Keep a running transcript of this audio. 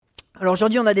Alors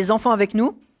aujourd'hui, on a des enfants avec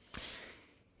nous.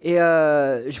 Et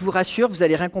je vous rassure, vous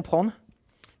n'allez rien comprendre.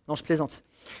 Non, je plaisante.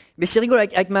 Mais c'est rigolo,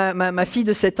 avec ma fille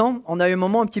de 7 ans, on a eu un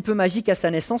moment un petit peu magique à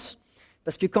sa naissance.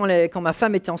 Parce que quand ma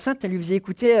femme était enceinte, elle lui faisait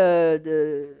écouter un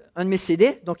de mes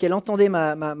CD. Donc elle entendait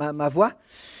ma voix.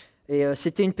 Et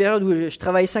c'était une période où je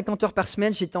travaillais 50 heures par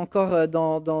semaine. J'étais encore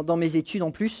dans mes études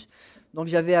en plus. Donc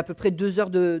j'avais à peu près 2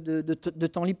 heures de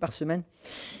temps libre par semaine.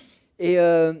 Et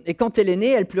quand elle est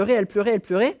née, elle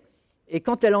pleurait. Et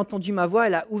quand elle a entendu ma voix,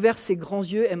 elle a ouvert ses grands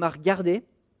yeux, elle m'a regardé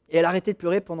et elle a arrêté de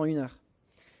pleurer pendant 1 heure.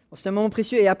 Bon, c'était un moment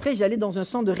précieux. Et après, j'allais dans un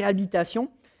centre de réhabilitation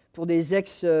pour des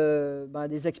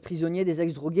ex-prisonniers, des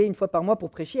ex-drogués, 1 fois par mois pour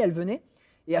prêcher. Elle venait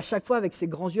et à chaque fois, avec ses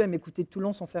grands yeux, elle m'écoutait tout le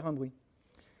long sans faire un bruit.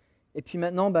 Et puis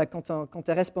maintenant, quand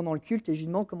elle reste pendant le culte et je lui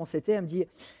demande comment c'était, elle me dit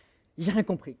 « j'ai rien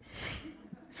compris ».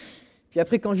 Puis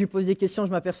après, quand je lui pose des questions,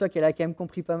 je m'aperçois qu'elle a quand même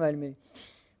compris pas mal. Mais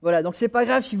voilà, donc c'est pas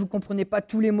grave si vous ne comprenez pas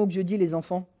tous les mots que je dis, les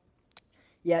enfants.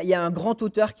 Il y a un grand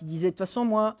auteur qui disait, de toute façon,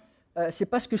 moi, c'est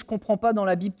pas ce que je comprends pas dans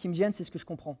la Bible qui me gêne, c'est ce que je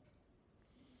comprends.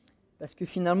 Parce que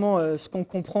finalement, ce qu'on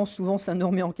comprend, souvent, ça nous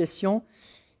remet en question.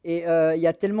 Et il y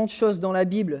a tellement de choses dans la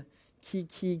Bible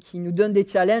qui nous donnent des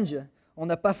challenges. On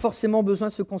n'a pas forcément besoin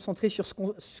de se concentrer sur ce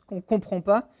qu'on ne comprend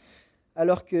pas,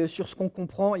 alors que sur ce qu'on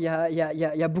comprend, il y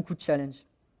a beaucoup de challenges.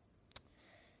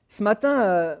 Ce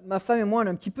matin, ma femme et moi, on a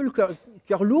un petit peu le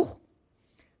cœur lourd.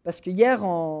 Parce que hier,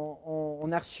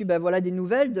 on a reçu des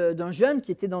nouvelles d'un jeune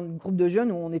qui était dans le groupe de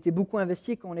jeunes où on était beaucoup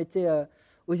investis quand on était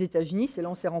aux États-Unis. C'est là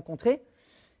où on s'est rencontrés.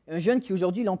 Un jeune qui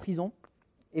aujourd'hui il est en prison.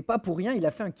 Et pas pour rien, il a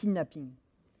fait un kidnapping.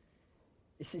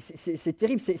 Et c'est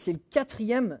terrible. C'est le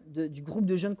 4e du groupe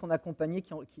de jeunes qu'on a accompagné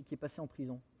qui est passé en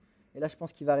prison. Et là, je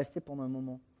pense qu'il va rester pendant un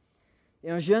moment. Et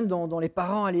un jeune dont les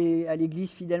parents allaient à l'église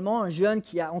fidèlement. Un jeune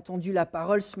qui a entendu la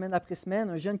parole semaine après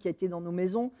semaine. Un jeune qui a été dans nos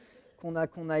maisons.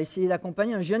 Qu'on a essayé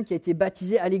d'accompagner, un jeune qui a été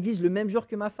baptisé à l'église le même jour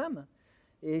que ma femme.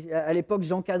 Et à l'époque,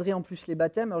 j'encadrais en plus les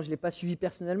baptêmes. Alors, je ne l'ai pas suivi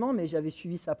personnellement, mais j'avais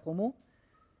suivi sa promo.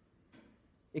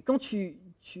 Et quand tu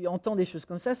entends des choses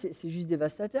comme ça, c'est juste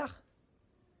dévastateur.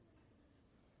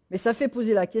 Mais ça fait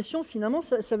poser la question, finalement,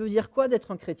 ça veut dire quoi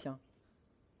d'être un chrétien?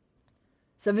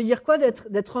 Ça veut dire quoi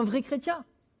d'être un vrai chrétien?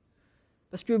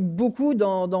 Parce que beaucoup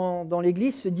dans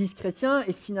l'église se disent chrétiens,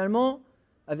 et finalement,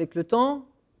 avec le temps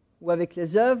ou avec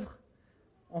les œuvres,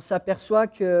 on s'aperçoit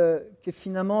que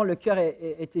finalement, le cœur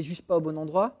était juste pas au bon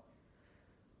endroit.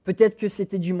 Peut-être que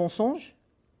c'était du mensonge.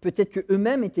 Peut-être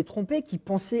qu'eux-mêmes étaient trompés, qu'ils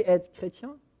pensaient être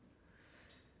chrétiens.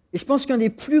 Et je pense qu'un des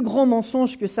plus grands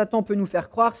mensonges que Satan peut nous faire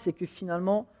croire, c'est que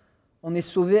finalement, on est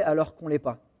sauvé alors qu'on ne l'est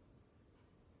pas.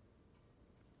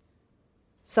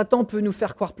 Satan peut nous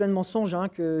faire croire plein de mensonges,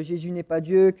 que Jésus n'est pas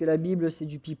Dieu, que la Bible c'est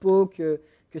du pipeau, que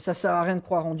ça ne sert à rien de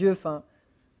croire en Dieu,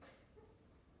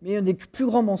 Mais un des plus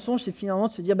grands mensonges, c'est finalement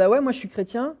de se dire, moi je suis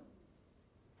chrétien,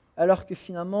 alors que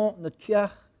finalement, notre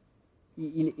cœur,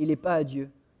 il n'est pas à Dieu.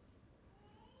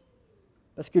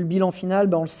 Parce que le bilan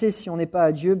final, on le sait, si on n'est pas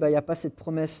à Dieu, il n'y a pas cette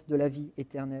promesse de la vie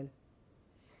éternelle.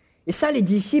 Et ça, les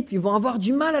disciples, ils vont avoir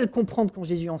du mal à le comprendre quand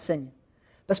Jésus enseigne.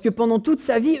 Parce que pendant toute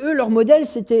sa vie, eux, leur modèle,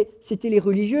 c'était les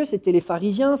religieux, c'était les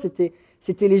pharisiens, c'était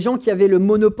les gens qui avaient le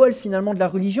monopole finalement de la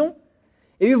religion.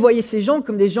 Et eux voyaient ces gens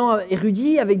comme des gens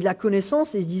érudits, avec de la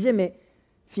connaissance, et ils se disaient, mais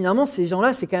finalement, ces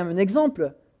gens-là, c'est quand même un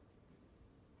exemple.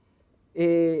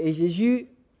 Et Jésus,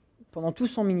 pendant tout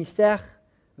son ministère,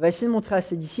 va essayer de montrer à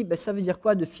ses disciples, ça veut dire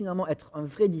quoi de finalement être un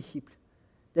vrai disciple,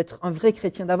 d'être un vrai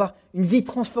chrétien, d'avoir une vie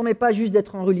transformée, pas juste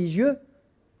d'être un religieux,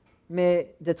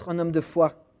 mais d'être un homme de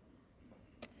foi.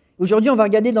 Aujourd'hui, on va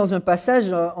regarder dans un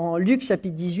passage en Luc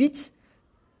chapitre 18,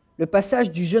 le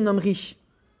passage du jeune homme riche.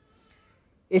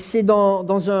 Et c'est dans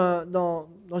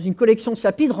une collection de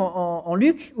chapitres en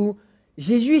Luc où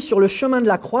Jésus est sur le chemin de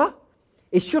la croix.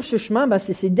 Et sur ce chemin,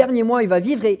 c'est ces derniers mois, il va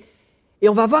vivre. Et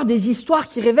on va voir des histoires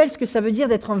qui révèlent ce que ça veut dire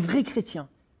d'être un vrai chrétien.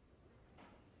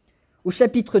 Au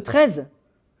chapitre 13,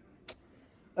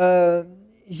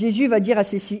 Jésus va dire à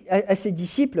ses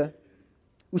disciples,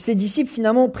 où ses disciples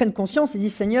finalement prennent conscience et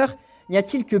disent « Seigneur, n'y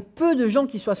a-t-il que peu de gens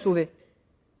qui soient sauvés ?»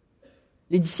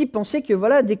 Les disciples pensaient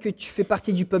que dès que tu fais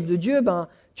partie du peuple de Dieu,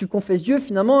 tu confesses Dieu,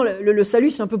 finalement, le salut,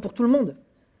 c'est un peu pour tout le monde.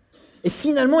 Et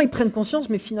finalement, ils prennent conscience,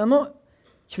 mais finalement,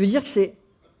 tu veux dire que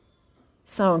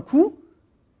ça a un coût,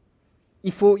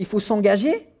 il faut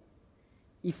s'engager,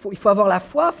 il faut avoir la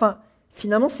foi,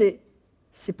 finalement, c'est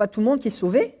pas tout le monde qui est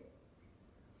sauvé.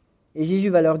 Et Jésus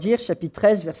va leur dire, chapitre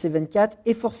 13, verset 24, «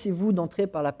 Efforcez-vous d'entrer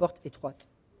par la porte étroite. »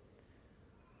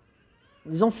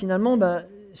 En disant, finalement,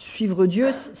 suivre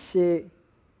Dieu, c'est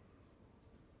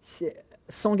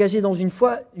s'engager dans une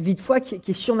vie de foi qui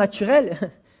est surnaturelle.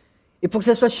 Et pour que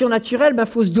ça soit surnaturel,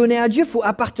 faut se donner à Dieu, il faut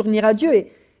appartenir à Dieu.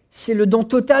 Et c'est le don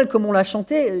total, comme on l'a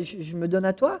chanté, je me donne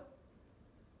à toi.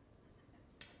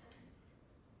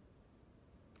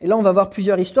 Et là, on va voir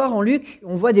plusieurs histoires. En Luc,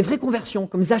 on voit des vraies conversions,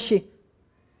 comme Zachée.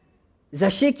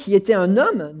 Zachée qui était un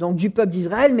homme, donc du peuple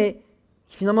d'Israël, mais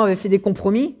qui finalement avait fait des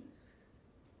compromis,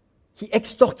 qui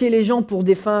extorquait les gens pour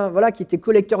des fins, voilà, qui était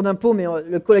collecteur d'impôts, mais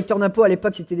le collecteur d'impôts à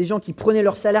l'époque, c'était des gens qui prenaient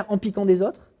leur salaire en piquant des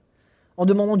autres, en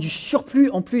demandant du surplus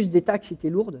en plus des taxes qui étaient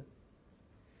lourdes.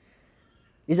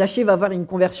 Et Zachée va avoir une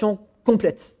conversion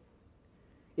complète.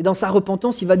 Et dans sa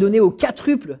repentance, il va donner au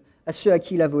quadruple à ceux à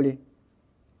qui il a volé.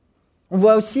 On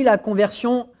voit aussi la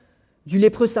conversion du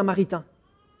lépreux samaritain.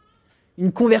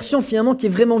 Une conversion finalement qui est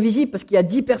vraiment visible parce qu'il y a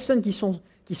 10 personnes qui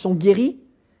sont guéries,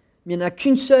 mais il n'y en a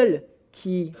qu'une seule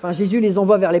Jésus les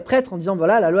envoie vers les prêtres en disant,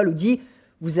 voilà, la loi nous dit,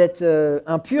 vous êtes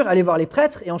impurs, allez voir les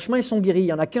prêtres, et en chemin ils sont guéris. Il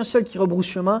n'y en a qu'un seul qui rebrousse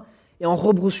chemin, et en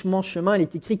rebroussement chemin, il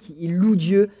est écrit qu'il loue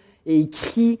Dieu, et il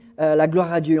crie la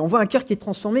gloire à Dieu. Et on voit un cœur qui est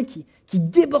transformé, qui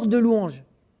déborde de louanges.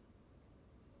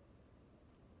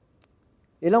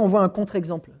 Et là on voit un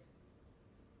contre-exemple.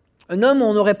 Un homme,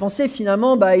 on aurait pensé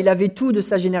finalement, il avait tout de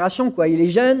sa génération, quoi. Il est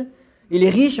jeune, il est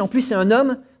riche, et en plus c'est un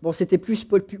homme. Bon, c'était plus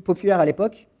populaire à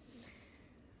l'époque.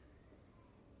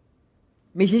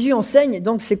 Mais Jésus enseigne,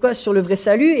 donc c'est quoi sur le vrai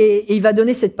salut, et il va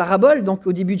donner cette parabole, donc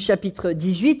au début du chapitre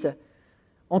 18,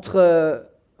 entre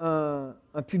un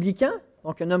publicain,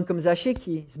 donc un homme comme Zachée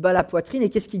qui se bat la poitrine, et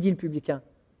qu'est-ce qu'il dit le publicain ?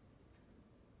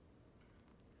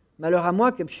 Malheur à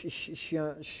moi, que je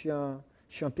suis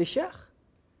un pécheur.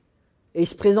 Et il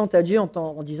se présente à Dieu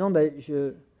en disant,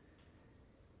 je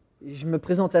me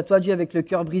présente à toi, Dieu, avec le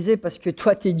cœur brisé, parce que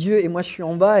toi, tu es Dieu, et moi, je suis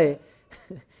en bas, et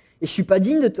je ne suis pas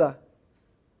digne de toi.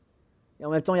 Et en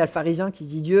même temps, il y a le pharisien qui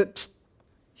dit, Dieu,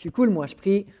 je suis cool, moi, je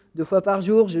prie 2 fois par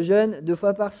jour, je jeûne 2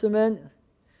 fois par semaine.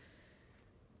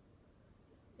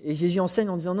 Et Jésus enseigne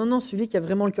en disant, non, celui qui a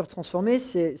vraiment le cœur transformé,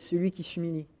 c'est celui qui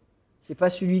s'humilie. Ce n'est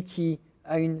pas celui qui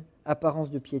a une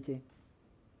apparence de piété.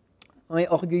 Un est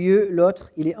orgueilleux,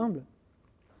 l'autre, il est humble.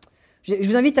 Je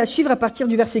vous invite à suivre à partir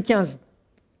du verset 15.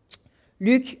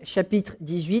 Luc, chapitre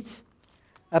 18,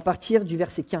 à partir du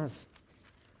verset 15.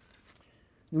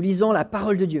 Nous lisons la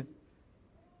parole de Dieu.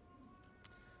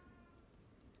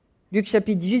 Luc,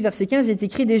 chapitre 18, verset 15, il est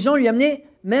écrit « Des gens lui amenaient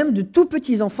même de tout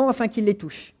petits enfants afin qu'ils les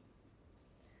touchent.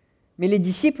 Mais les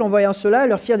disciples, en voyant cela,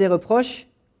 leur firent des reproches.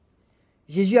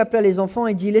 Jésus appela les enfants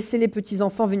et dit « Laissez les petits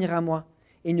enfants venir à moi,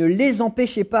 et ne les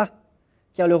empêchez pas,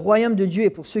 car le royaume de Dieu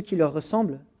est pour ceux qui leur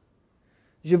ressemblent.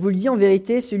 Je vous le dis en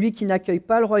vérité, celui qui n'accueille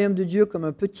pas le royaume de Dieu comme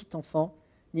un petit enfant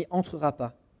n'y entrera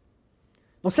pas. »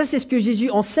 Donc ça, c'est ce que Jésus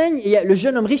enseigne, et le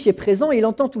jeune homme riche est présent et il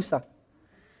entend tout ça.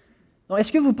 Donc,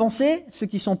 est-ce que vous pensez, ceux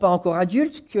qui ne sont pas encore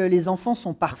adultes, que les enfants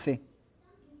sont parfaits ?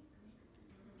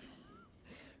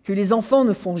 Que les enfants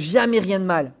ne font jamais rien de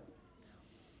mal ?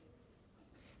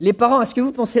 Les parents, est-ce que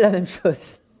vous pensez la même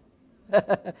chose ?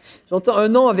 J'entends un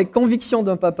non avec conviction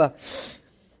d'un papa.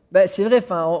 C'est vrai,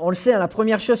 on le sait, la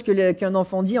première chose qu'un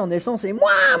enfant dit en naissance, c'est « moi ».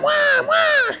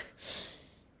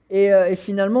 Et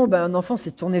finalement, un enfant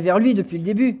s'est tourné vers lui depuis le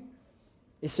début.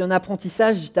 Et c'est un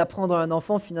apprentissage d'apprendre à un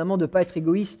enfant finalement de ne pas être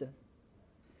égoïste.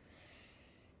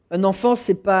 Un enfant,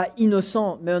 ce n'est pas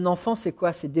innocent, mais un enfant, c'est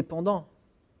quoi ? C'est dépendant.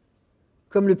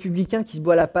 Comme le publicain qui se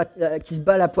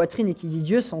bat la poitrine et qui dit «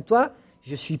 Dieu, sans toi,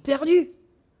 je suis perdu ».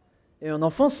 Et un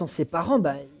enfant, sans ses parents,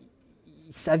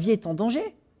 sa vie est en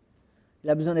danger. Il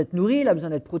a besoin d'être nourri, il a besoin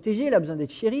d'être protégé, il a besoin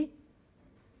d'être chéri.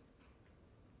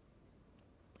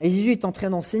 Et Jésus est en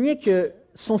train d'enseigner que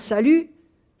son salut,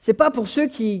 ce n'est pas pour ceux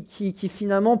qui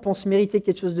finalement pensent mériter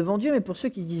quelque chose devant Dieu, mais pour ceux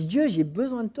qui disent « Dieu, j'ai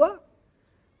besoin de toi ».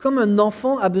 Comme un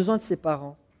enfant a besoin de ses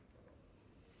parents.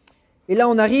 Et là,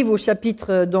 on arrive au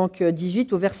chapitre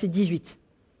 18, au verset 18.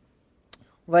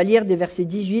 On va lire des versets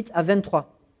 18 à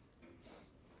 23.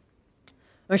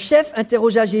 Un chef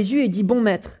interrogea Jésus et dit « Bon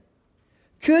maître,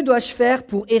 que dois-je faire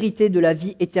pour hériter de la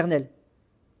vie éternelle ?»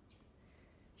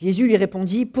 Jésus lui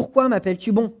répondit « Pourquoi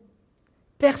m'appelles-tu bon ?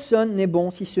 Personne n'est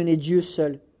bon si ce n'est Dieu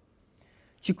seul.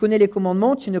 Tu connais les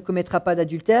commandements, tu ne commettras pas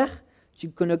d'adultère, tu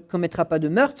ne commettras pas de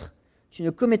meurtre, tu ne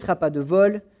commettras pas de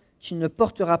vol, tu ne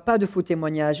porteras pas de faux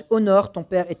témoignages, honore ton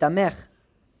père et ta mère.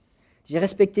 J'ai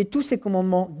respecté tous ces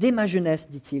commandements dès ma jeunesse,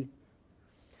 dit-il.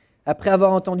 Après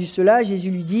avoir entendu cela,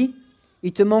 Jésus lui dit,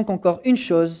 il te manque encore une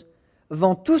chose,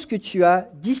 vends tout ce que tu as,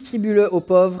 distribue-le aux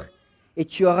pauvres, et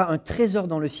tu auras un trésor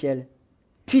dans le ciel.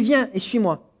 Puis viens et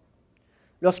suis-moi.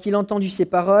 Lorsqu'il entendit ces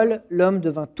paroles, l'homme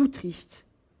devint tout triste,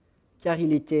 car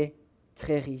il était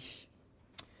très riche.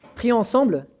 Prions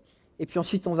ensemble. Et puis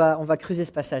ensuite, on va creuser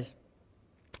ce passage.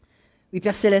 Oui,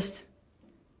 Père Céleste,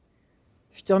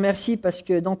 je te remercie parce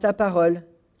que dans ta parole,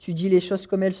 tu dis les choses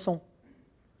comme elles sont,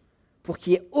 pour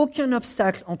qu'il n'y ait aucun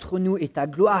obstacle entre nous et ta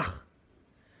gloire.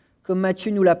 Comme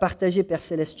Matthieu nous l'a partagé, Père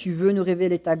Céleste, tu veux nous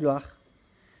révéler ta gloire.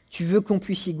 Tu veux qu'on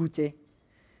puisse y goûter.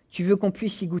 Tu veux qu'on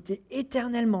puisse y goûter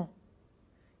éternellement.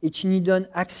 Et tu nous donnes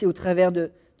accès au travers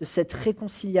de cette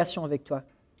réconciliation avec toi,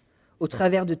 au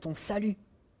travers de ton salut.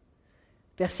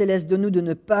 Père Céleste, donne-nous de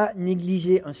ne pas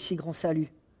négliger un si grand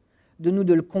salut. Donne-nous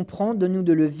de le comprendre, donne-nous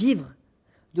de le vivre,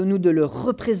 donne-nous de le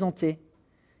représenter.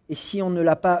 Et si on ne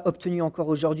l'a pas obtenu encore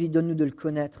aujourd'hui, donne-nous de le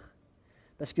connaître.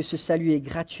 Parce que ce salut est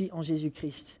gratuit en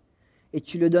Jésus-Christ. Et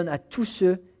tu le donnes à tous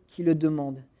ceux qui le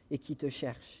demandent et qui te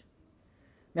cherchent.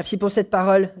 Merci pour cette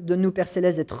parole. Donne-nous, Père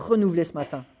Céleste, d'être renouvelés ce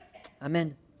matin.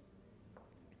 Amen.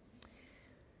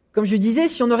 Comme je disais,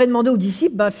 si on aurait demandé aux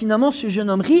disciples, finalement, ce jeune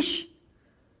homme riche,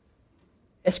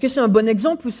 est-ce que c'est un bon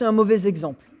exemple ou c'est un mauvais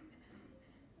exemple?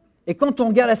 Et quand on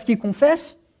regarde à ce qu'il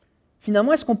confesse,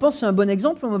 finalement, est-ce qu'on pense que c'est un bon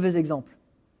exemple ou un mauvais exemple?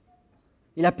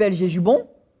 Il appelle Jésus bon,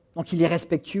 donc il est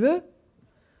respectueux.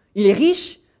 Il est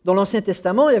riche. Dans l'Ancien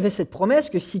Testament, il y avait cette promesse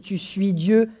que si tu suis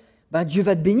Dieu, Dieu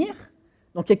va te bénir.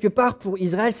 Donc quelque part, pour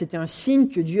Israël, c'était un signe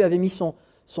que Dieu avait mis son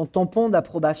tampon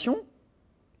d'approbation.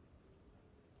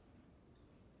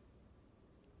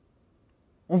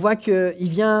 On voit qu'il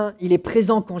est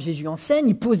présent quand Jésus enseigne,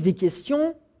 il pose des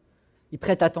questions, il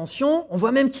prête attention. On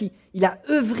voit même qu'il a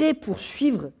œuvré pour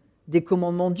suivre des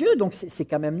commandements de Dieu, donc c'est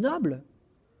quand même noble.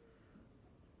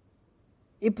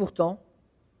 Et pourtant,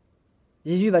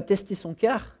 Jésus va tester son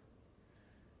cœur.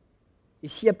 Et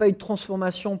s'il n'y a pas eu de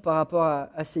transformation par rapport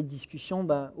à cette discussion,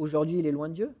 aujourd'hui il est loin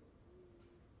de Dieu.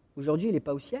 Aujourd'hui il n'est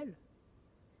pas au ciel.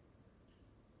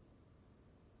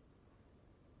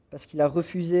 Parce qu'il a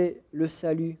refusé le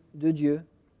salut de Dieu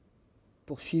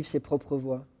pour suivre ses propres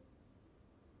voies.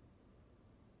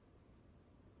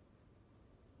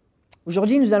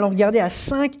 Aujourd'hui, nous allons regarder à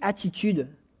 5 attitudes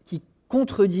qui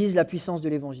contredisent la puissance de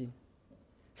l'Évangile.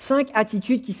 5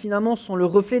 attitudes qui finalement sont le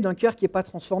reflet d'un cœur qui n'est pas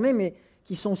transformé, mais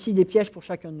qui sont aussi des pièges pour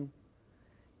chacun de nous.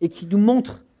 Et qui nous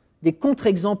montrent des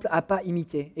contre-exemples à ne pas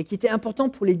imiter. Et qui étaient importants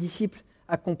pour les disciples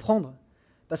à comprendre.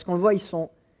 Parce qu'on le voit,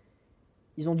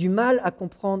 ils ont du mal à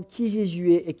comprendre qui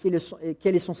Jésus est et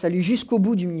quel est son salut jusqu'au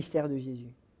bout du ministère de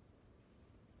Jésus.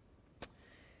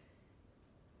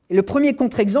 Et le premier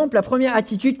contre-exemple, la première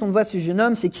attitude qu'on voit de ce jeune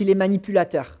homme, c'est qu'il est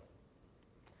manipulateur.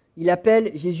 Il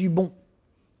appelle Jésus bon.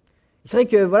 C'est vrai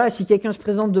que si quelqu'un se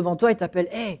présente devant toi et t'appelle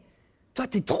 « Hey, toi,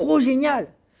 t'es trop génial !»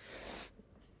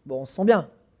 Bon, on se sent bien.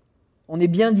 On est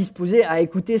bien disposé à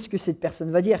écouter ce que cette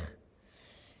personne va dire.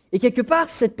 Et quelque part,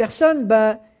 cette personne,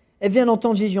 elle vient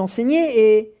d'entendre Jésus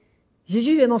enseigner et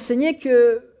Jésus vient d'enseigner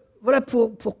que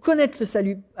pour connaître le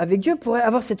salut avec Dieu, pour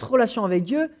avoir cette relation avec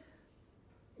Dieu,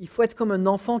 il faut être comme un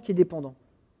enfant qui est dépendant.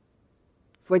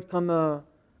 Il faut être comme un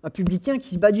publicain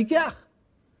qui se bat du cœur.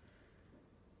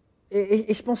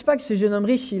 Et je ne pense pas que ce jeune homme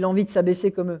riche, il a envie de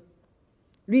s'abaisser comme eux.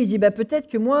 Lui, il se dit, peut-être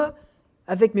que moi,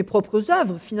 avec mes propres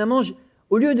œuvres, finalement,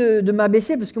 au lieu de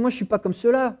m'abaisser, parce que moi, je ne suis pas comme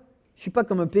ceux-là, je ne suis pas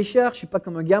comme un pécheur, je ne suis pas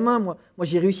comme un gamin, moi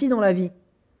j'ai réussi dans la vie.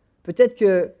 Peut-être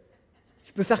que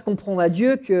je peux faire comprendre à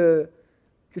Dieu que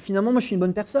finalement, moi, je suis une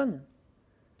bonne personne,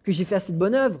 que j'ai fait assez de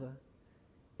bonnes œuvres,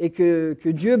 et que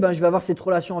Dieu, je vais avoir cette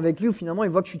relation avec lui où finalement, il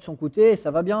voit que je suis de son côté, et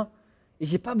ça va bien. Et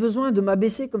je n'ai pas besoin de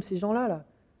m'abaisser comme ces gens-là, là.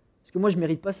 Parce que moi, je ne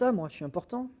mérite pas ça, moi, je suis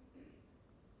important.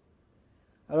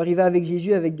 Alors, il va avec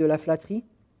Jésus avec de la flatterie.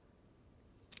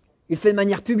 Il le fait de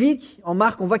manière publique. En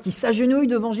Marc, on voit qu'il s'agenouille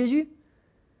devant Jésus.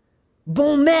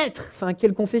 Bon maître! Enfin,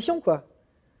 quelle confession, quoi.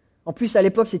 En plus, à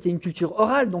l'époque, c'était une culture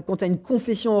orale. Donc, quand tu as une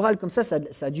confession orale comme ça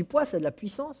a du poids, ça a de la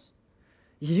puissance.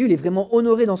 Jésus, il est vraiment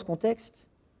honoré dans ce contexte.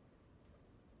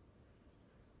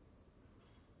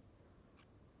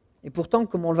 Et pourtant,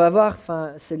 comme on le va voir,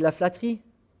 c'est de la flatterie.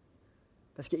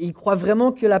 Parce qu'il croit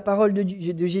vraiment que la parole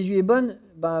de Jésus est bonne,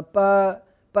 pas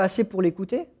assez pour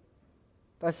l'écouter.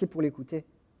 Pas assez pour l'écouter.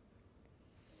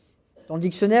 Dans le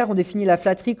dictionnaire, on définit la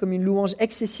flatterie comme une louange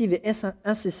excessive et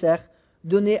insincère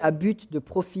donnée à but de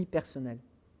profit personnel.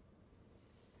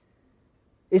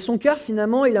 Et son cœur,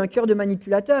 finalement, il a un cœur de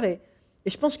manipulateur. Et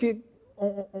je pense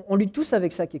qu'on lutte tous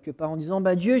avec ça quelque part, en disant,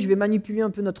 Dieu, je vais manipuler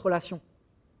un peu notre relation.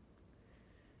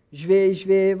 Je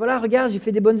vais, regarde, j'ai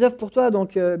fait des bonnes œuvres pour toi,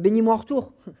 donc bénis-moi en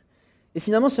retour. Et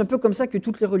finalement, c'est un peu comme ça que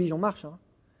toutes les religions marchent.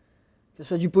 Que ce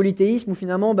soit du polythéisme, où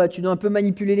finalement, tu dois un peu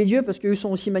manipuler les dieux, parce qu'eux sont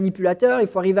aussi manipulateurs, il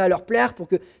faut arriver à leur plaire pour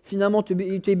que finalement, tu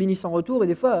les bénisses en retour. Et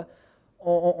des fois,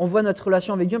 on voit notre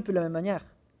relation avec Dieu un peu de la même manière.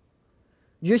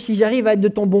 Dieu, si j'arrive à être de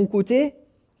ton bon côté,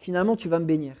 finalement, tu vas me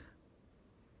bénir.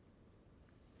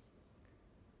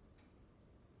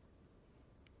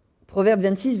 Proverbe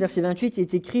 26, verset 28, il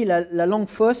est écrit « La langue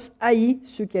fausse haït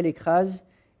ceux qu'elle écrase,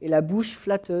 et la bouche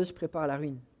flatteuse prépare la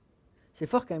ruine. » C'est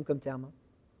fort quand même comme terme.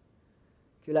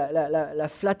 Que la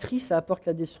flatterie, ça apporte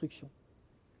la destruction.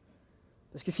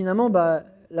 Parce que finalement,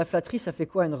 la flatterie, ça fait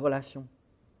quoi une relation?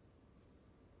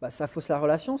 Ça fausse la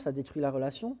relation, ça détruit la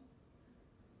relation.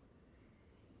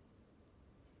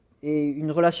 Et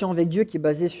une relation avec Dieu qui est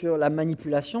basée sur la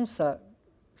manipulation, ça,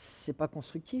 c'est pas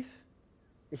constructif.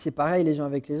 Et c'est pareil les uns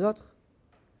avec les autres.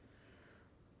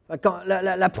 Quand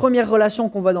la première relation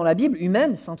qu'on voit dans la Bible,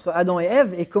 humaine, c'est entre Adam et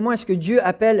Ève, et comment est-ce que Dieu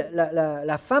appelle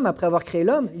la femme après avoir créé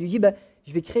l'homme? Il lui dit,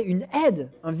 je vais créer une aide,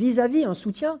 un vis-à-vis, un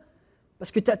soutien,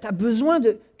 parce que tu as besoin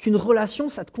qu'une relation,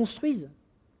 ça te construise.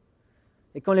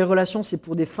 Et quand les relations, c'est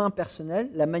pour des fins personnelles,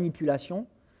 la manipulation,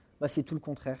 c'est tout le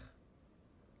contraire.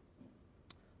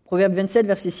 Proverbe 27,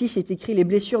 verset 6, est écrit, « Les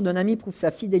blessures d'un ami prouvent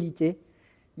sa fidélité,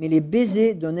 mais les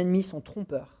baisers d'un ennemi sont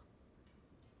trompeurs. »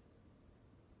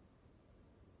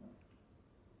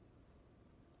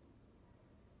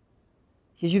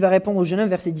 Jésus va répondre au jeune homme,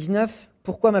 verset 19, «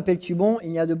 Pourquoi m'appelles-tu bon? Il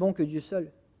n'y a de bon que Dieu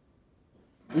seul. »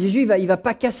 Et Jésus, il va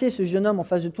pas casser ce jeune homme en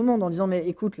face de tout le monde en disant, « Mais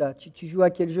écoute, là, tu joues à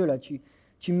quel jeu, là? Tu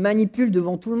manipules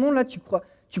devant tout le monde, là, tu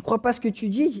crois pas ce que tu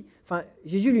dis. » Enfin,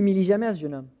 Jésus l'humilie jamais à ce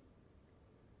jeune homme.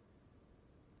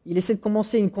 Il essaie de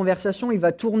commencer une conversation, il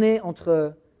va tourner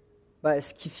entre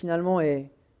ce qui finalement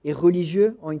est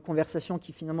religieux en une conversation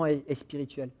qui finalement est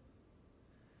spirituelle.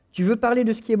 Tu veux parler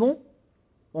de ce qui est bon?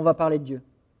 On va parler de Dieu.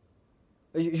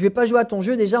 Je ne vais pas jouer à ton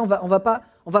jeu, déjà, on va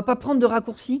pas prendre de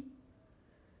raccourcis.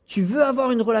 Tu veux avoir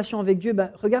une relation avec Dieu,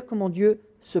 regarde comment Dieu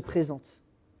se présente.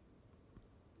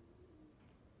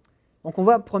 Donc on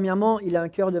voit, premièrement, il a un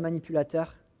cœur de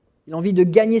manipulateur. Il a envie de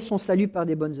gagner son salut par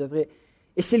des bonnes œuvres.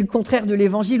 Et c'est le contraire de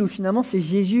l'évangile où finalement c'est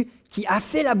Jésus qui a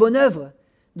fait la bonne œuvre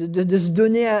de se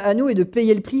donner à nous et de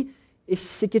payer le prix. Et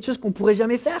c'est quelque chose qu'on ne pourrait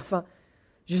jamais faire. Enfin,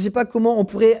 je ne sais pas comment on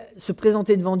pourrait se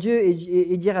présenter devant Dieu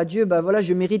et dire à Dieu, voilà,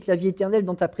 je mérite la vie éternelle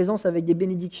dans ta présence avec des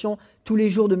bénédictions tous les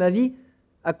jours de ma vie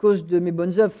à cause de mes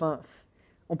bonnes œuvres. Enfin,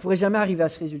 on ne pourrait jamais arriver à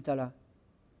ce résultat-là.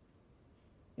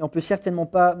 Et on ne peut certainement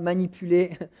pas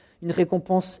manipuler une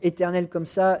récompense éternelle comme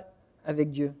ça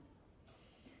avec Dieu.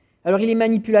 Alors il est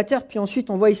manipulateur, puis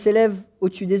ensuite on voit il s'élève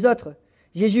au-dessus des autres.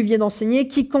 Jésus vient d'enseigner,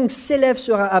 quiconque s'élève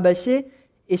sera abaissé,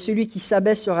 et celui qui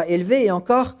s'abaisse sera élevé. Et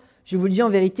encore, je vous le dis en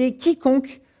vérité,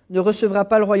 quiconque ne recevra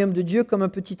pas le royaume de Dieu comme un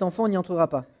petit enfant n'y entrera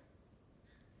pas.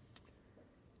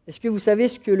 Est-ce que vous savez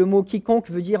ce que le mot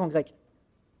quiconque veut dire en grec?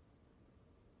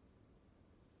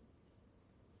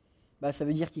 Ça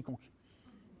veut dire quiconque.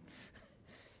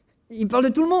 Il parle de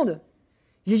tout le monde.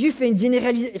 Jésus fait une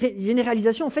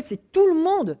généralisation, en fait c'est tout le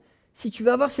monde. Si tu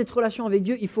veux avoir cette relation avec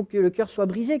Dieu, il faut que le cœur soit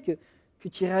brisé, que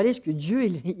tu réalises que Dieu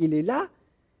il est là,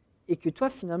 et que toi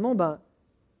finalement,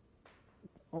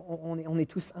 on est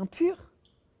tous impurs.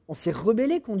 On s'est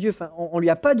rebellé contre Dieu, on ne lui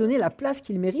a pas donné la place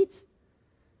qu'il mérite.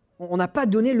 On n'a pas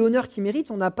donné l'honneur qu'il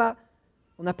mérite, on n'a pas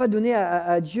donné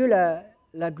à Dieu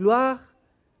la gloire,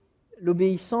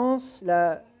 l'obéissance,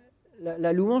 la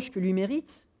louange que lui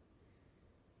mérite.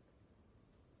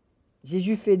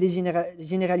 Jésus fait des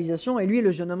généralisations et lui,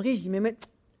 le jeune homme riche, dit mais moi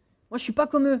je ne suis pas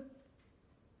comme eux.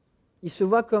 Il se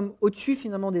voit comme au-dessus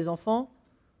finalement des enfants,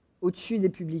 au-dessus des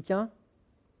publicains.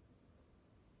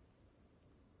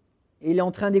 Et il est en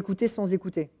train d'écouter sans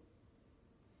écouter.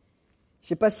 Je ne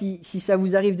sais pas si ça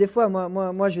vous arrive des fois.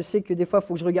 Moi, je sais que des fois, il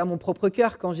faut que je regarde mon propre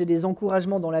cœur quand j'ai des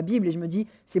encouragements dans la Bible et je me dis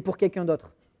c'est pour quelqu'un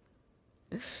d'autre.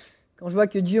 Quand je vois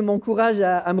que Dieu m'encourage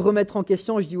à me remettre en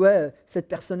question, je dis ouais, cette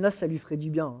personne-là, ça lui ferait du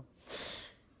bien.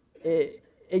 Et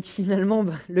que finalement,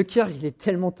 le cœur, il est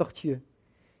tellement tortueux.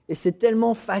 Et c'est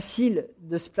tellement facile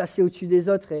de se placer au-dessus des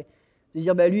autres et de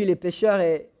dire lui, il est pécheur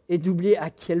et d'oublier à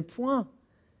quel point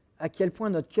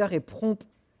notre cœur est prompt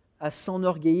à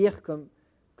s'enorgueillir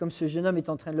comme ce jeune homme est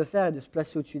en train de le faire et de se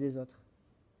placer au-dessus des autres.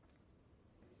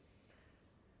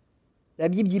 La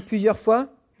Bible dit plusieurs fois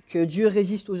que Dieu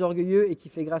résiste aux orgueilleux et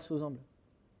qu'il fait grâce aux humbles.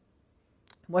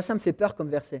 Moi, ça me fait peur comme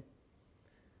verset.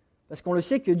 Parce qu'on le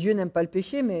sait que Dieu n'aime pas le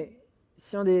péché, mais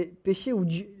c'est un des péchés où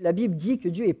la Bible dit que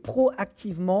Dieu est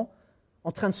proactivement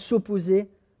en train de s'opposer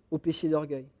au péché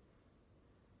d'orgueil.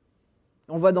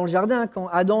 On le voit dans le jardin, quand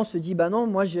Adam se dit « non,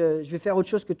 moi je vais faire autre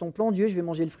chose que ton plan, Dieu, je vais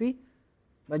manger le fruit »,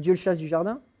 Dieu le chasse du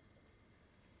jardin.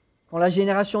 Quand la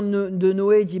génération de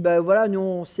Noé dit « voilà, nous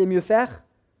on sait mieux faire »,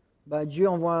 Dieu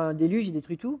envoie un déluge, il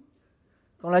détruit tout.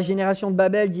 Quand la génération de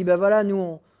Babel dit voilà,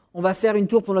 nous on va faire une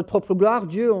tour pour notre propre gloire,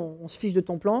 Dieu, on se fiche de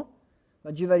ton plan,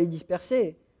 Dieu va les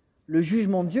disperser. Le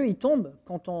jugement de Dieu, il tombe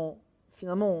quand on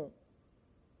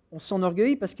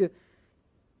s'enorgueillit parce que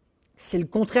c'est le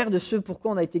contraire de ce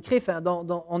pourquoi on a été créé.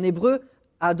 En hébreu,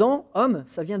 Adam, homme,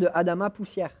 ça vient de Adama,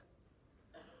 poussière.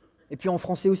 Et puis en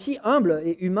français aussi, humble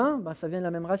et humain, ça vient de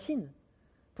la même racine.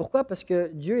 Pourquoi? Parce que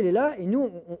Dieu, il est là et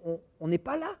nous, on n'est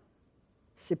pas là.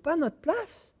 Ce n'est pas notre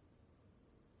place.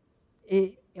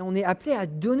 Et on est appelé à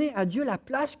donner à Dieu la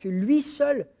place que lui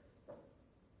seul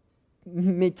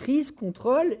maîtrise,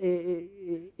 contrôle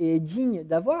et est digne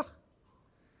d'avoir.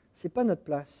 Ce n'est pas notre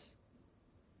place.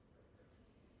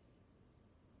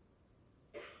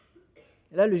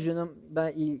 Et là, le jeune homme,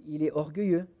 il est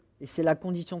orgueilleux et c'est la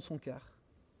condition de son cœur.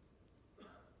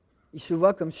 Il se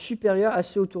voit comme supérieur à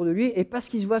ceux autour de lui et parce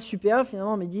qu'il se voit supérieur,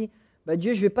 finalement, il dit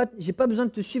Dieu, je n'ai pas besoin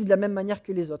de te suivre de la même manière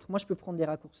que les autres. Moi, je peux prendre des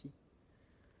raccourcis.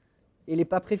 Et il n'est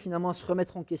pas prêt finalement à se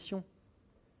remettre en question.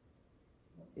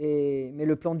 Mais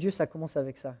le plan de Dieu, ça commence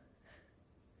avec ça.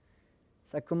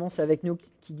 Ça commence avec nous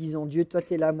qui disons Dieu, toi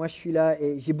tu es là, moi je suis là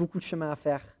et j'ai beaucoup de chemin à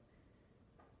faire.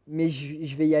 Mais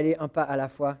je vais y aller un pas à la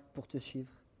fois pour te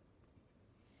suivre.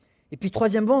 Et puis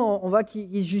troisièmement, on voit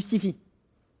qu'il se justifie.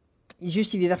 Il se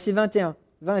justifie, versets 20 et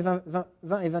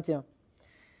 21.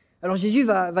 Alors Jésus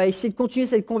va essayer de continuer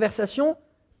cette conversation,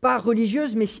 pas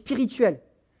religieuse mais spirituelle.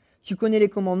 Tu connais les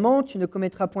commandements, tu ne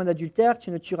commettras point d'adultère,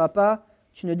 tu ne tueras pas,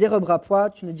 tu ne déroberas point,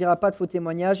 tu ne diras pas de faux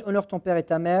témoignages, honore ton père et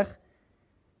ta mère.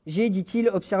 J'ai, dit-il,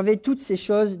 observé toutes ces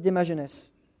choses dès ma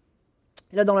jeunesse.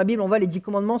 Et là, dans la Bible, on voit les 10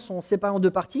 commandements sont séparés en 2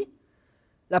 parties.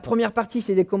 La première partie,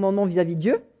 c'est des commandements vis-à-vis de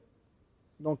Dieu.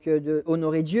 Donc,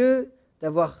 d'honorer Dieu,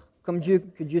 d'avoir comme Dieu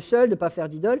que Dieu seul, de ne pas faire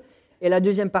d'idole. Et la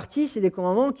deuxième partie, c'est des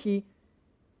commandements qui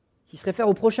se réfèrent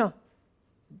au prochain.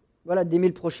 Voilà, d'aimer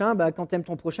le prochain. Quand tu aimes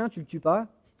ton prochain, tu ne le tues pas.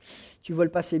 Tu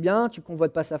voles pas ses biens, tu ne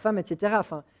convoites pas sa femme, etc.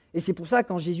 Et c'est pour ça,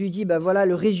 quand Jésus dit, voilà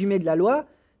le résumé de la loi,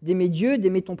 d'aimer Dieu,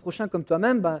 d'aimer ton prochain comme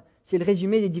toi-même, c'est le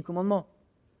résumé des 10 commandements.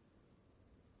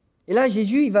 Et là,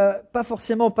 Jésus, il ne va pas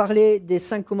forcément parler des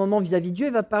 5 commandements vis-à-vis de Dieu,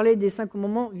 il va parler des 5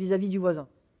 commandements vis-à-vis du voisin.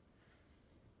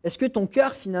 Est-ce que ton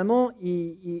cœur, finalement,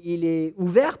 il est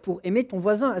ouvert pour aimer ton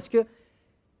voisin ? Est-ce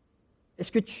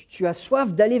que tu as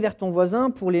soif d'aller vers ton voisin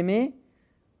pour l'aimer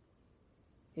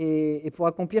et pour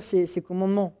accomplir ses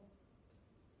commandements ?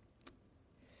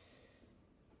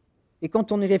 Et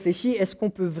quand on y réfléchit, est-ce qu'on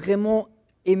peut vraiment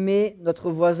aimer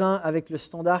notre voisin avec le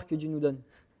standard que Dieu nous donne ?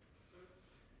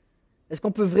 Est-ce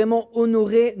qu'on peut vraiment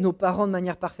honorer nos parents de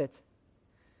manière parfaite ?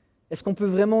 Est-ce qu'on peut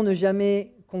vraiment ne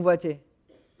jamais convoiter ?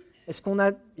 Est-ce qu'on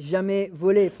n'a jamais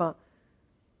volé ?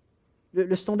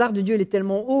 Le standard de Dieu il est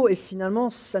tellement haut et finalement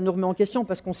ça nous remet en question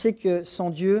parce qu'on sait que sans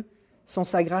Dieu, sans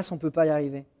sa grâce, on ne peut pas y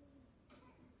arriver.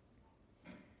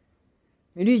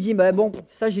 Mais lui il se dit,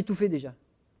 ça j'ai tout fait déjà.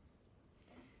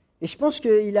 Et je pense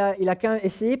qu'il a quand même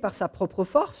essayé par sa propre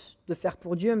force de faire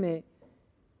pour Dieu, mais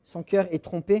son cœur est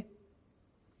trompé.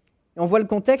 Et on voit le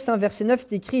contexte, verset 9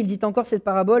 est écrit, il dit encore cette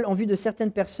parabole en vue de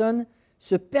certaines personnes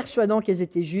se persuadant qu'elles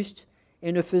étaient justes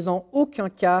et ne faisant aucun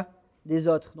cas des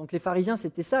autres. Donc les pharisiens,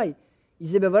 c'était ça. Ils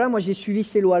disaient, moi j'ai suivi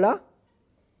ces lois-là,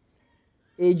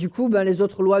 et du coup, les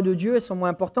autres lois de Dieu, elles sont moins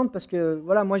importantes parce que,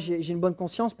 moi j'ai une bonne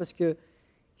conscience parce que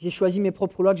j'ai choisi mes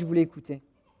propres lois que je voulais écouter.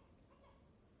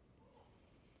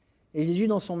 Et Jésus,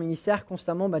 dans son ministère,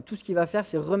 constamment, tout ce qu'il va faire,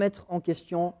 c'est remettre en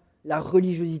question la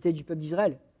religiosité du peuple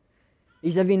d'Israël. Et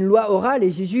ils avaient une loi orale, et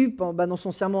Jésus, dans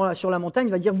son sermon sur la montagne,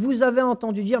 va dire « Vous avez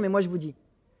entendu dire, mais moi je vous dis ».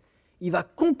 Il va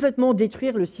complètement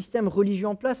détruire le système religieux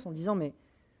en place en disant « Mais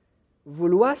vos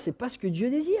lois, ce n'est pas ce que Dieu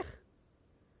désire.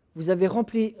 Vous avez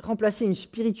remplacé une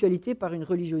spiritualité par une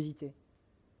religiosité.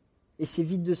 Et c'est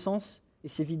vide de sens, et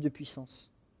c'est vide de puissance. »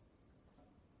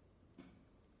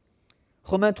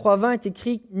 Romains 3,20 est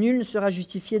écrit « Nul ne sera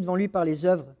justifié devant lui par les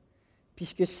œuvres,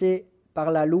 puisque c'est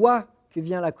par la loi que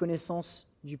vient la connaissance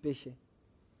du péché. »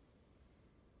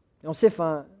 Et on sait,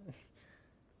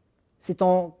 c'est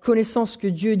en connaissant ce que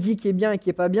Dieu dit qui est bien et qui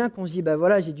n'est pas bien qu'on se dit,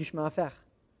 j'ai du chemin à faire.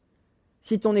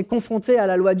 Si on est confronté à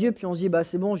la loi de Dieu, puis on se dit,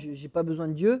 c'est bon, je n'ai pas besoin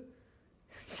de Dieu,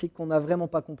 c'est qu'on n'a vraiment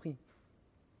pas compris.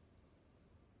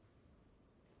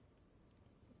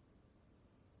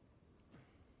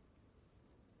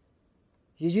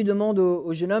 Jésus demande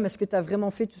au jeune homme, est-ce que tu as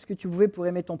vraiment fait tout ce que tu pouvais pour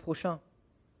aimer ton prochain ?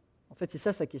 En fait, c'est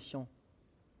ça sa question.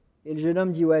 Et le jeune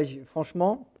homme dit,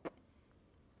 franchement,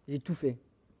 j'ai tout fait.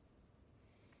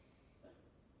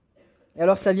 Et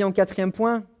alors ça vient au 4e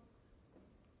point.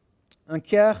 Un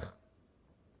cœur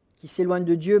qui s'éloigne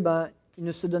de Dieu, il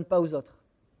ne se donne pas aux autres.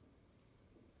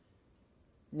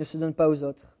 Il ne se donne pas aux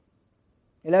autres.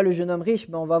 Et là, le jeune homme riche,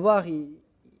 on va voir,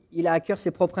 il a à cœur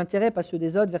ses propres intérêts, pas ceux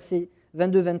des autres. Versets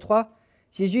 22-23.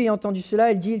 Jésus ayant entendu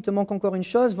cela, il dit, il te manque encore une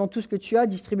chose, vends tout ce que tu as,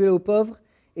 distribue-le aux pauvres,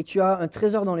 et tu auras un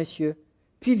trésor dans les cieux.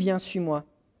 Puis viens, suis-moi.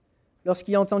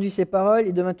 Lorsqu'il a entendu ces paroles,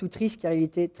 il devint tout triste, car il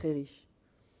était très riche.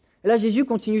 Et là, Jésus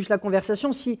continue juste la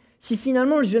conversation. Si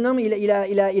finalement le jeune homme, il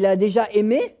a déjà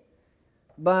aimé,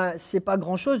 c'est pas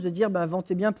grand-chose de dire, vends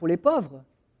tes biens pour les pauvres.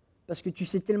 Parce que tu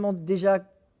sais tellement déjà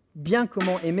bien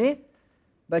comment aimer,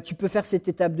 tu peux faire cette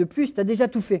étape de plus, tu as déjà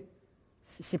tout fait.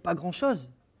 C'est pas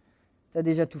grand-chose. Tu as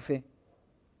déjà tout fait.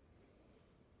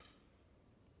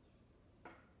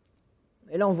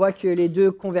 Et là, on voit que les deux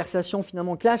conversations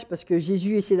finalement clashent parce que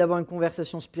Jésus essaie d'avoir une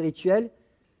conversation spirituelle.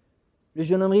 Le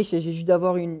jeune homme riche essaie juste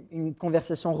d'avoir une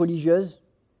conversation religieuse.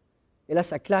 Et là,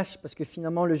 ça clash parce que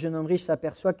finalement, le jeune homme riche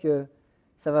s'aperçoit que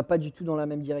ça ne va pas du tout dans la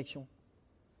même direction.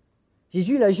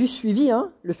 Jésus, il a juste suivi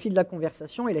le fil de la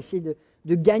conversation. Il a essayé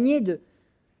de gagner, de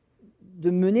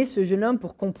mener ce jeune homme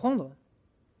pour comprendre.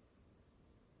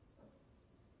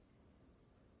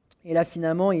 Et là,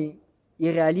 finalement, il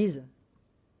réalise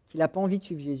qu'il n'a pas envie de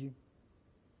suivre Jésus.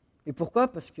 Et pourquoi ?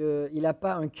 Parce qu'il n'a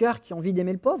pas un cœur qui a envie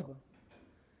d'aimer le pauvre.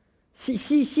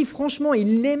 Si franchement,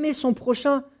 il aimait son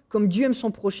prochain comme Dieu aime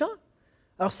son prochain,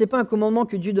 alors ce n'est pas un commandement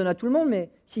que Dieu donne à tout le monde,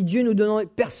 mais si Dieu nous donne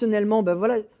personnellement, ben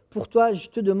voilà, pour toi, je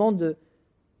te demande,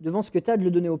 devant ce que tu as, de le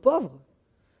donner aux pauvres.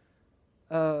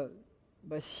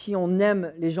 Si on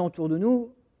aime les gens autour de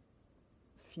nous,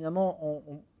 finalement,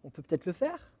 on peut peut-être le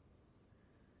faire.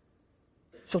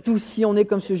 Surtout si on est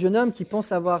comme ce jeune homme qui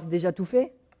pense avoir déjà tout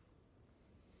fait.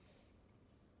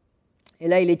 Et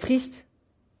là, il est triste.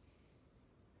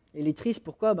 Il est triste,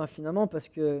 pourquoi ? Finalement, parce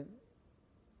que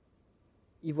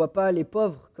il ne voit pas les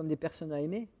pauvres comme des personnes à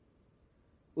aimer,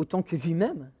 autant que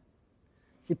lui-même.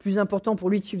 C'est plus important pour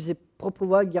lui de suivre ses propres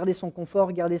voies, de garder son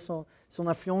confort, garder son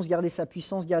influence, garder sa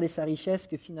puissance, garder sa richesse,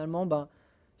 que finalement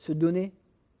se donner.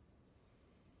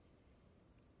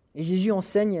 Et Jésus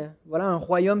enseigne un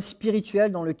royaume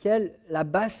spirituel dans lequel la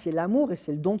base, c'est l'amour et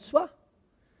c'est le don de soi.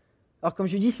 Alors comme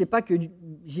je dis, ce n'est pas que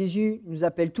Jésus nous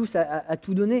appelle tous à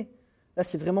tout donner. Là,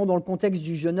 c'est vraiment dans le contexte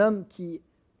du jeune homme qui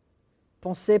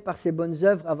pensait par ses bonnes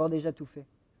œuvres avoir déjà tout fait.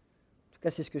 En tout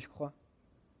cas, c'est ce que je crois.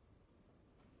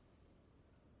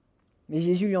 Mais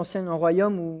Jésus lui enseigne un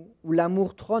royaume où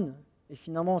l'amour trône. Et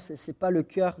finalement, ce n'est pas le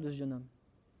cœur de ce jeune homme.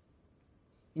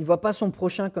 Il ne voit pas son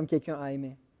prochain comme quelqu'un à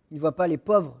aimer. Il ne voit pas les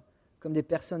pauvres comme des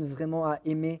personnes vraiment à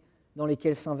aimer dans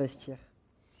lesquelles s'investir.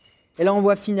 Et là, on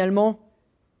voit finalement,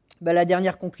 la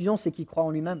dernière conclusion, c'est qu'il croit en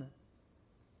lui-même.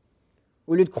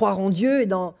 Au lieu de croire en Dieu,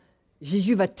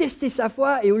 Jésus va tester sa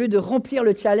foi et au lieu de remplir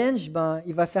le challenge,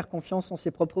 il va faire confiance en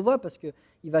ses propres voies parce qu'il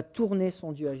va tourner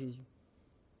son Dieu à Jésus.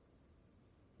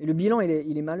 Et le bilan,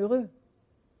 il est malheureux.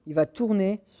 Il va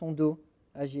tourner son dos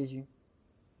à Jésus.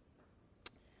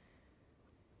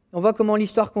 On voit comment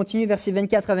l'histoire continue, versets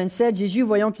 24 à 27. Jésus,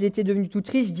 voyant qu'il était devenu tout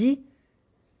triste, dit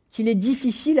qu'il est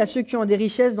difficile à ceux qui ont des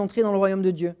richesses d'entrer dans le royaume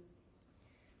de Dieu.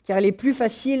 Car il est plus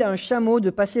facile à un chameau de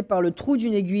passer par le trou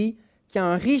d'une aiguille qu'à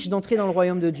un riche d'entrer dans le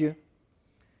royaume de Dieu.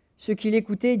 Ceux qui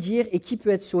l'écoutaient dirent « Et qui peut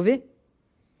être sauvé ?»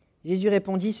 Jésus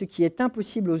répondit « Ce qui est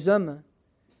impossible aux hommes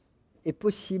est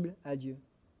possible à Dieu. »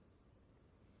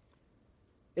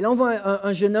 Et là, on voit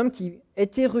un jeune homme qui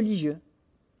était religieux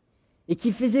et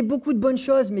qui faisait beaucoup de bonnes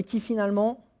choses, mais qui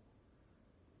finalement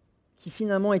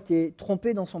était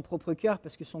trompé dans son propre cœur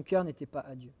parce que son cœur n'était pas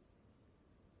à Dieu.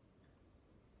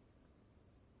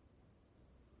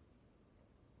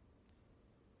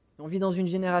 On vit dans une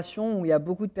génération où il y a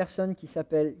beaucoup de personnes qui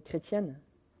s'appellent chrétiennes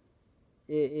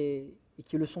et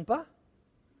qui ne le sont pas.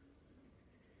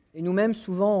 Et nous-mêmes,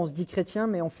 souvent, on se dit chrétien,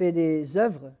 mais on fait des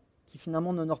œuvres qui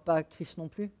finalement n'honorent pas Christ non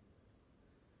plus.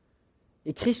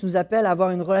 Et Christ nous appelle à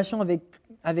avoir une relation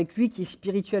avec lui qui est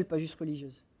spirituelle, pas juste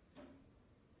religieuse.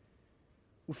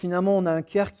 Où finalement on a un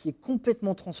cœur qui est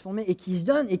complètement transformé et qui se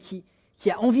donne et qui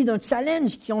a envie d'un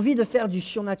challenge, qui a envie de faire du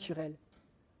surnaturel.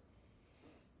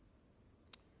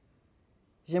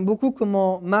 J'aime beaucoup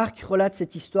comment Marc relate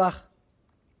cette histoire.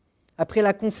 Après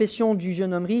la confession du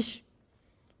jeune homme riche,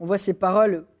 on voit ces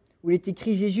paroles où il est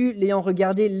écrit « Jésus, l'ayant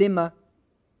regardé, l'aima. »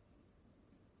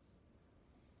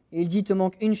 Et il dit « Te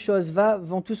manque une chose, va,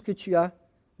 vends tout ce que tu as,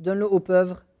 donne-le aux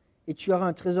pauvres, et tu auras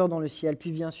un trésor dans le ciel,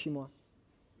 puis viens, suis-moi. »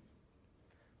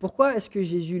 Pourquoi est-ce que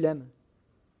Jésus l'aime ?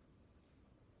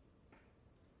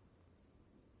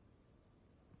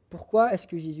 Pourquoi est-ce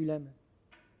que Jésus l'aime ?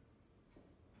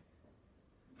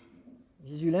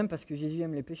 Jésus l'aime parce que Jésus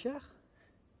aime les pécheurs.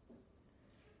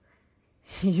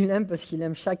 Jésus l'aime parce qu'il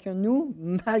aime chacun de nous,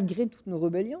 malgré toutes nos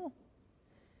rébellions.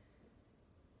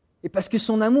 Et parce que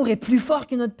son amour est plus fort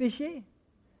que notre péché.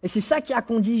 Et c'est ça qui a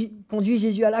conduit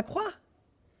Jésus à la croix.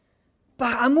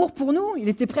 Par amour pour nous, il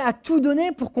était prêt à tout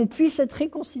donner pour qu'on puisse être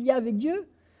réconcilié avec Dieu.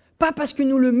 Pas parce que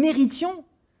nous le méritions,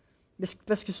 mais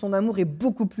parce que son amour est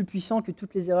beaucoup plus puissant que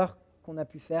toutes les erreurs qu'on a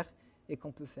pu faire et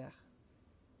qu'on peut faire.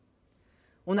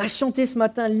 On a chanté ce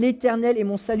matin « L'Éternel est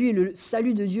mon salut » et le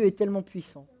salut de Dieu est tellement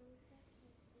puissant.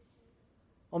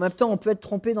 En même temps, on peut être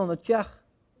trompé dans notre cœur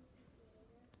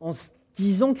en se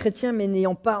disant chrétien mais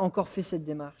n'ayant pas encore fait cette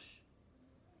démarche.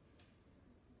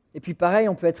 Et puis pareil,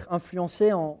 on peut être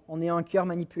influencé en ayant un cœur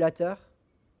manipulateur,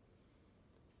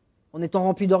 en étant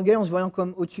rempli d'orgueil, en se voyant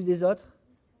comme au-dessus des autres,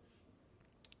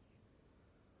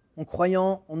 en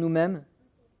croyant en nous-mêmes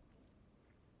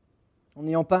en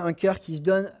n'ayant pas un cœur qui se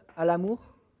donne à l'amour.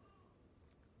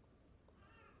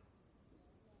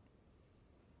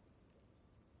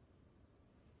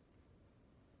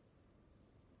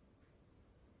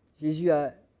 Jésus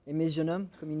a aimé ce jeune homme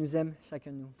comme il nous aime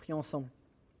chacun de nous. Prions ensemble.